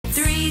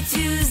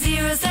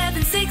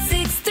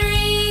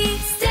320-7663.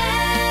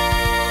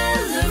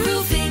 Stellar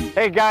Roofing.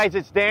 Hey guys,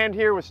 it's Dan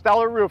here with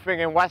Stellar Roofing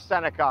in West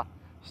Seneca.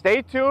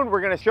 Stay tuned, we're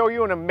going to show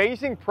you an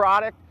amazing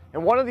product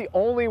and one of the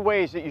only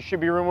ways that you should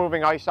be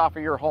removing ice off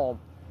of your home.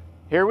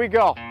 Here we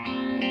go.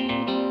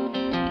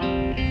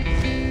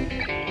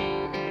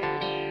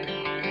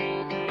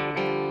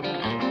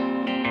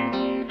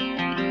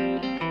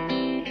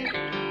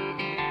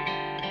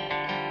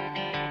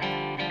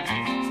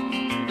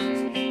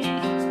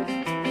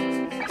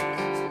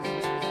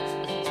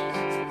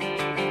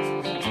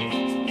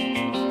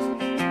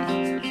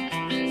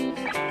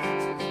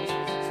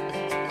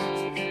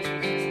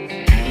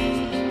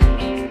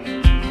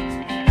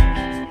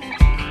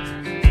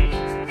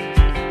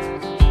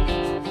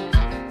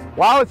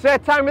 Well, it's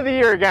that time of the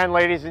year again,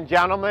 ladies and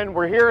gentlemen.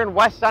 We're here in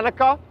West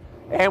Seneca,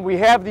 and we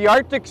have the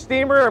Arctic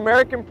Steamer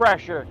American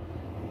Pressure.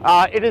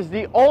 It is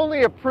the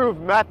only approved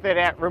method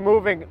at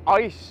removing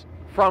ice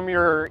from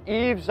your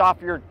eaves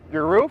off your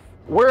roof.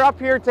 We're up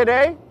here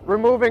today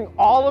removing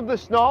all of the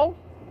snow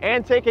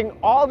and taking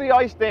all the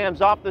ice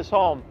dams off this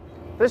home.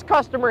 This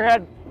customer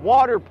had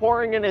water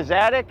pouring in his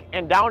attic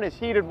and down his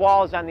heated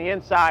walls on the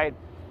inside.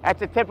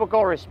 That's a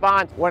typical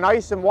response. When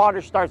ice and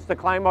water starts to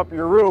climb up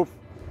your roof,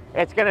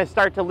 it's going to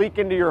start to leak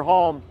into your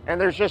home, and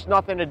there's just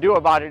nothing to do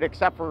about it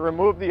except for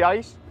remove the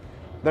ice.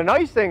 The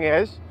nice thing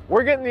is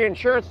we're getting the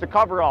insurance to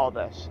cover all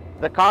this,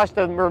 the cost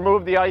to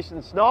remove the ice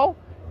and snow,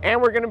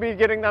 and we're going to be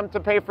getting them to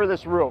pay for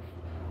this roof.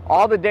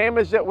 All the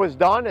damage that was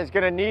done is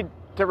going to need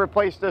to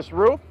replace this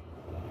roof.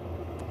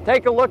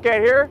 Take a look at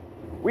here.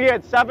 We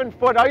had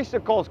 7-foot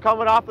icicles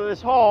coming off of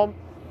this home.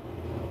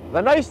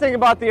 The nice thing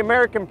about the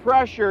American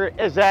Pressure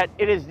is that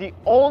it is the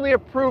only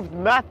approved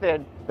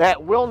method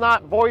that will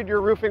not void your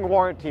roofing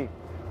warranty.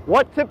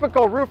 What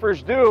typical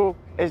roofers do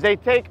is they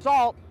take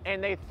salt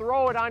and they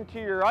throw it onto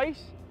your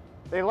ice,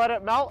 they let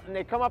it melt, and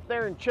they come up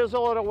there and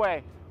chisel it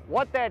away.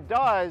 What that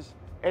does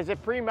is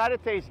it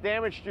premeditates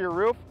damage to your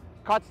roof,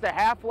 cuts the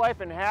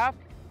half-life in half,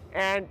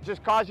 and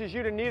just causes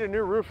you to need a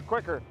new roof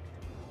quicker.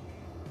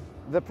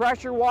 The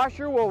pressure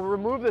washer will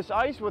remove this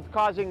ice with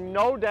causing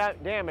no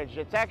damage.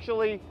 It's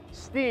actually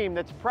steam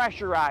that's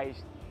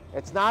pressurized.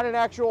 It's not an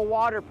actual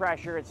water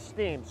pressure, it's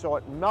steam. So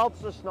it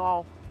melts the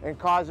snow and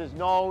causes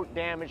no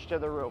damage to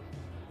the roof.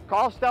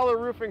 Call Stellar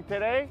Roofing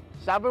today,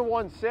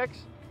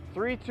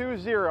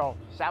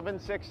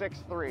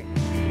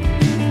 716-320-7663.